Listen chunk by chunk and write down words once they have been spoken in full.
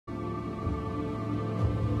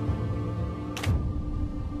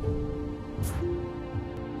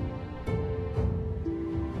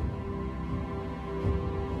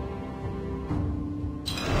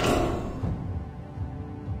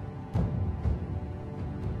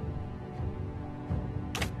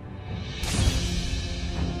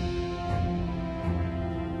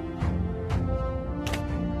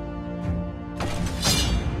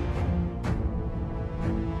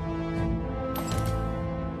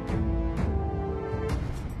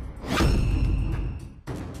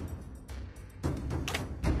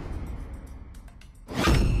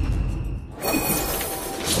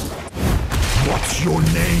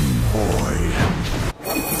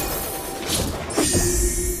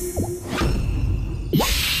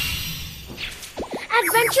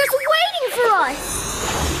adventure's waiting for us!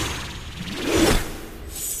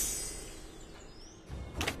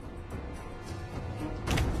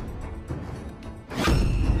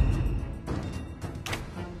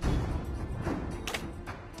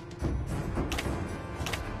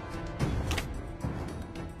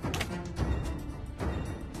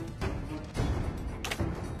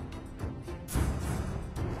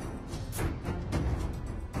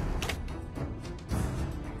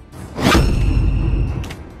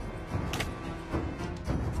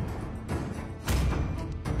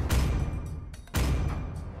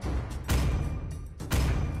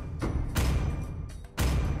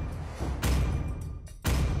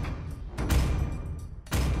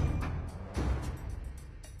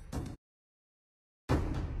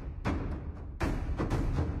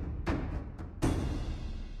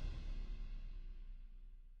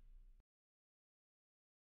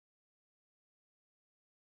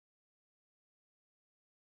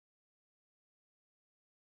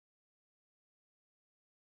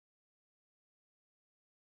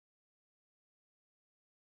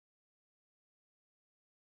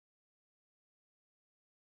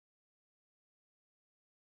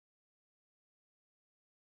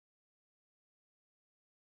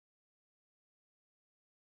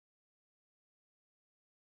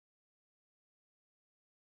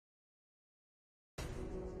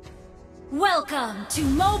 Welcome to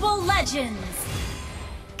Mobile Legends!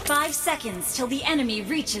 5 seconds till the enemy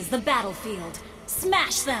reaches the battlefield.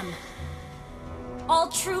 Smash them! All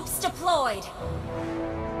troops deployed!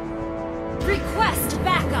 Request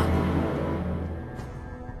backup!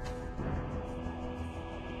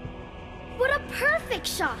 What a perfect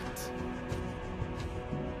shot!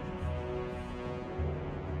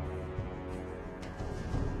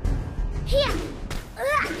 Here!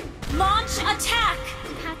 Launch attack!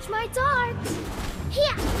 Catch my dart!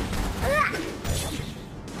 Here!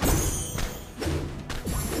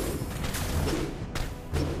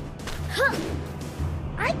 Huh.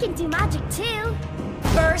 I can do magic too!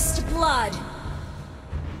 First blood!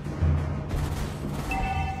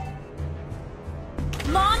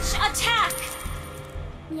 Launch attack!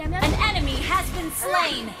 Yum, yum. An enemy has been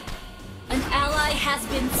slain! An ally has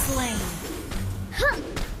been slain! Huh.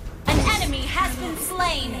 An enemy has been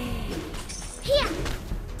slain! Here!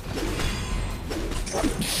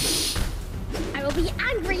 I will be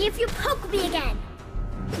angry if you poke me again!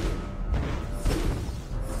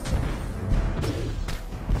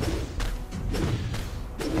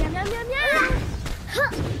 Yum, yum, yum, yum!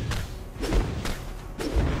 Huh.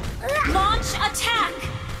 Launch attack!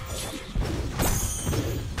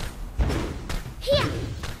 Here!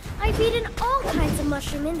 I've eaten all kinds of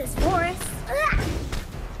mushroom in this forest.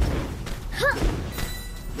 Huh.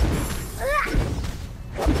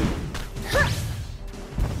 Huh.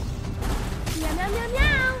 Yum, yum, yum,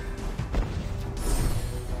 yum!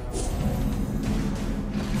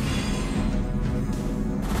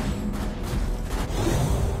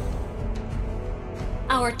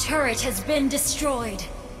 Our turret has been destroyed.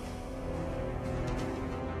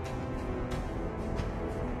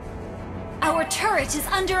 Our turret is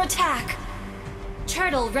under attack.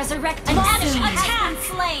 Turtle resurrected. An enemy has been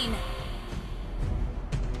slain.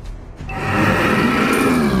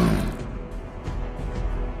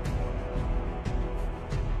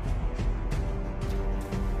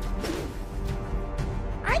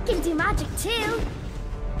 I can do magic too.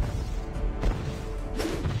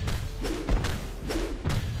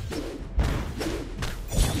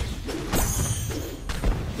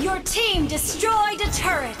 Your team destroyed a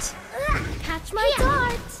turret. Catch my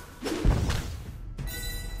dart!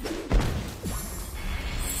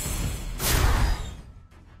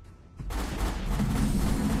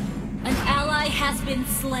 An ally has been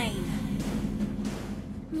slain.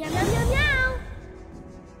 Yum, yum, yum, yum!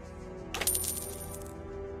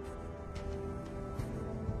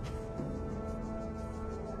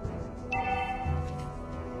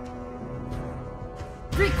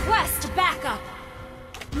 Request backup.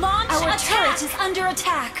 Launch attack. Our turret is under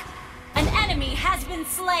attack. An enemy has been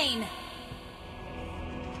slain.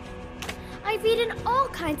 I've eaten all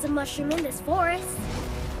kinds of mushroom in this forest.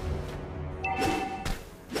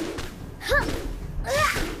 Huh.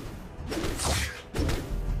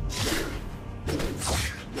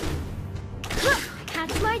 Huh.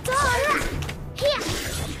 Catch my dart! Here!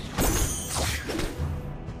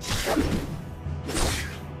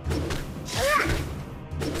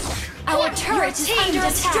 Our turret is under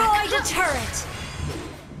attack. Destroyed a turret.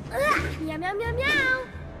 Yum, yum, yum, yum!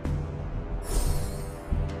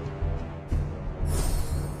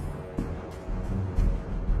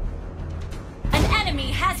 An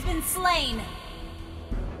enemy has been slain.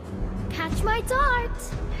 Catch my dart!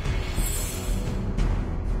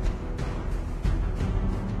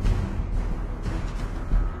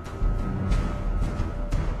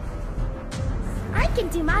 I can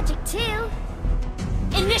do magic too!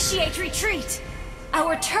 Initiate retreat!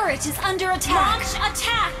 Our turret is under attack! Launch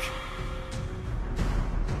attack!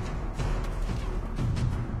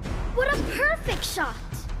 What a perfect shot!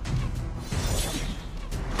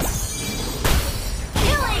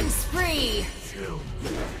 Killing spree!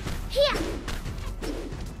 Here!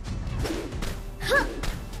 Huh!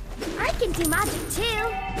 I can do magic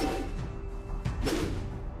too!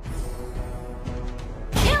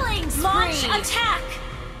 Killing spree! Launch attack!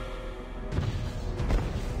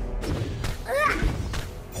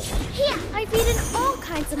 Here! I've eaten all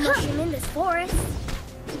kinds of mushroom in this forest.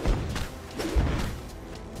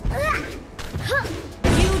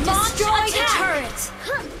 You destroyed a turret!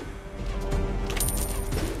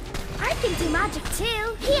 I can do magic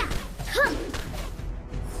too. Here.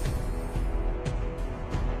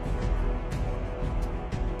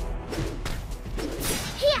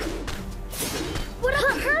 Here. What a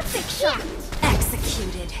perfect shot.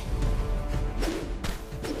 Executed.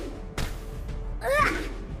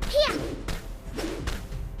 Here.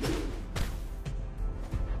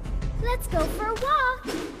 Let's go for a walk.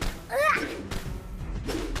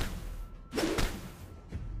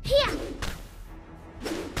 Here.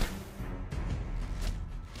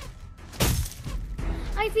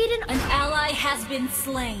 I've eaten. An ally has been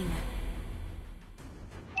slain.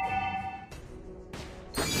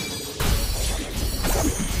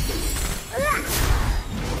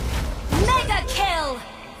 Mega kill!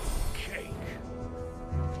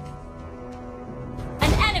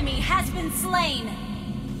 An enemy has been slain.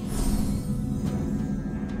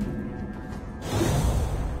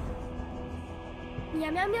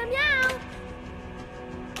 Meow meow meow meow.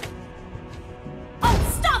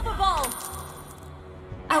 Unstoppable!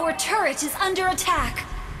 Our turret is under attack.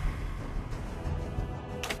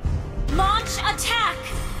 Launch attack!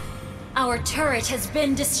 Our turret has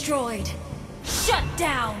been destroyed. Shut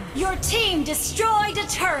down! Your team destroyed a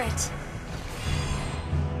turret!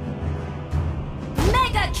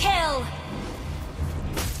 Mega kill!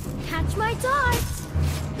 Catch my dart.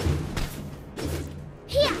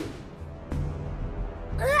 Here.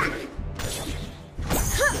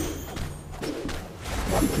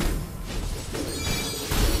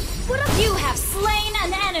 You have slain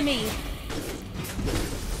an enemy!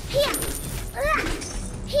 Here.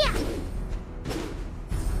 Here.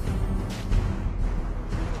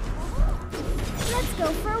 Let's go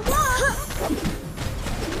for a walk.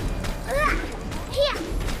 Here.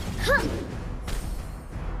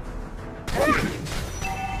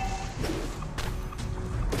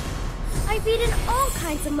 I've eaten all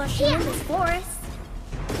kinds of mushrooms in this forest.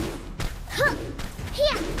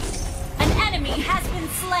 Here. An enemy has been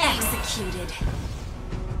slain! Executed.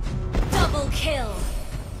 Double kill!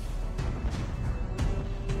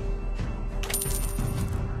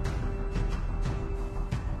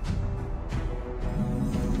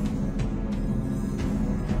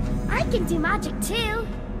 I can do magic too.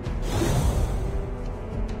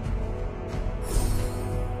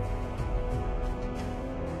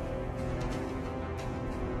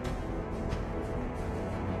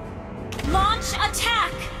 Launch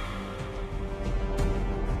attack!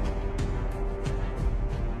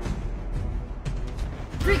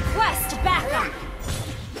 Request backup!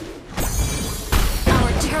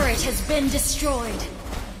 Our turret has been destroyed.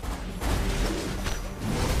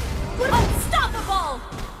 Unstoppable!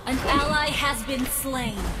 An ally has been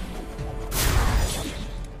slain.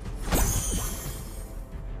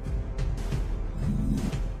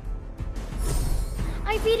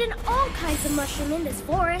 I've eaten all kinds of mushroom in this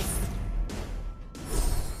forest.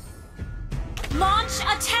 Launch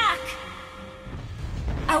attack!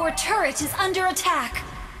 Our turret is under attack.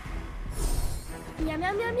 Meow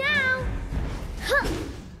meow meow meow.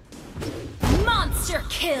 Monster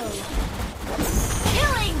kill!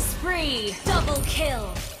 Killing spree! Double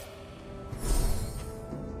kill!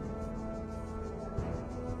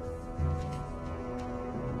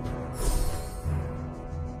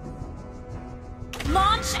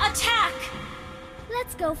 Launch attack!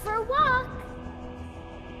 Let's go for a walk.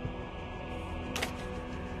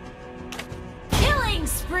 Killing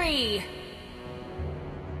spree!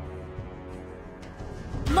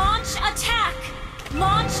 Launch attack!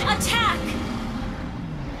 Launch attack!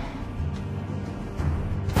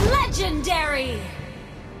 Legendary!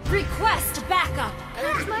 Request backup!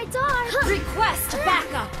 Catch my dart. Request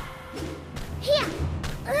backup! Here.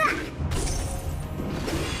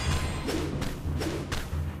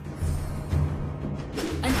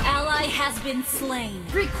 An ally has been slain.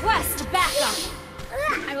 Request backup.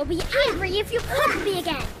 I will be angry if you poke me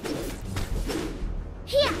again.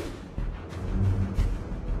 Here.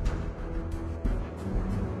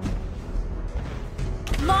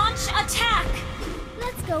 Launch attack.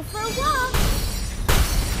 Let's go for a walk.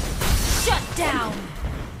 Shut down.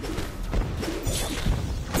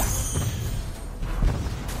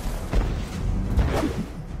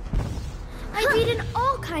 I've eaten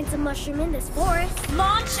all kinds of mushroom in this forest.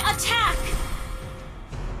 Launch attack.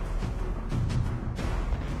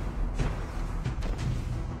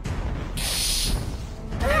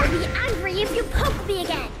 I'll be angry if you poke me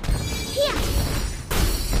again. Here.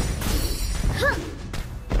 Huh.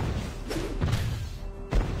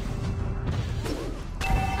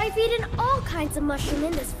 I've eaten all kinds of mushroom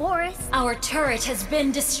in this forest. Our turret has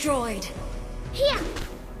been destroyed. Here.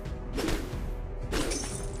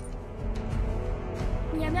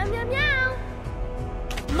 Meow, meow, meow, meow.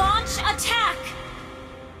 Launch attack.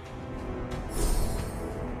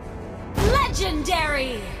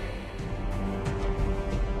 Legendary.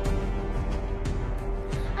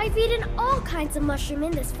 I've eaten all kinds of mushroom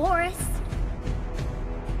in this forest.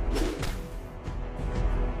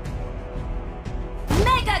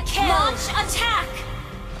 Mega kill. Launch attack.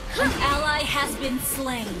 An ally has been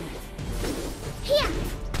slain. Here.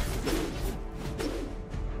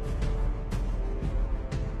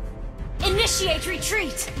 Initiate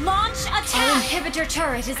retreat. Launch attack. Our inhibitor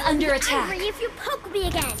turret is under attack. Angry if you poke me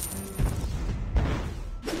again.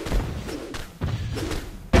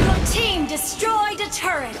 Your team destroyed a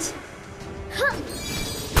turret. Huh.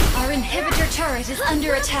 Our inhibitor turret is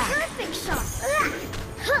under attack. Perfect shot.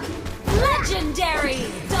 Huh. Legendary.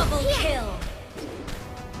 Double kill.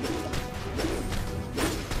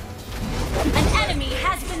 An enemy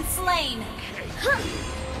has been slain. Huh.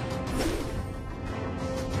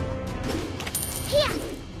 Here.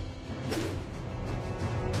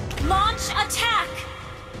 Launch attack.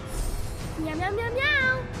 Meow, meow, meow,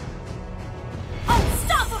 meow.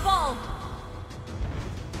 Unstoppable.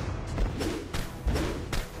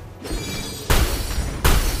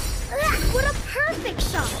 What a perfect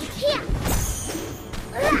shot. Here.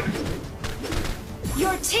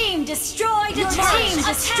 Your team destroyed a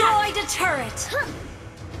turret. Huh.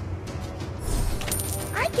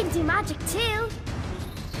 I can do magic too.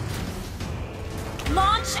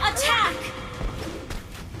 Launch attack.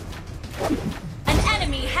 An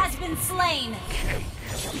enemy has been slain.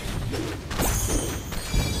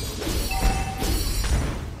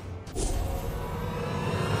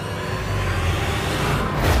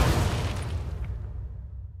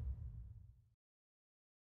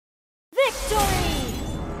 Victory!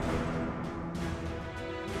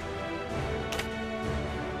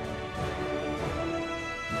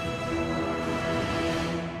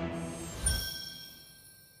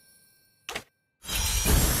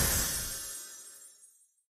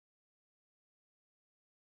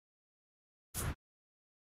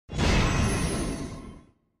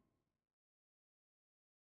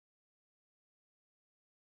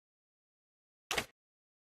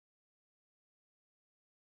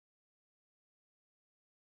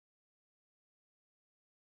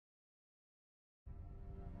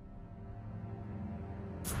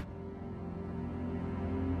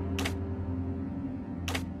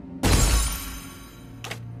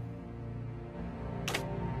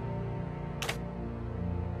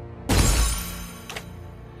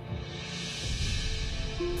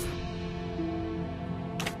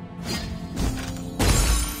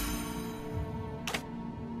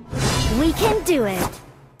 We can do it.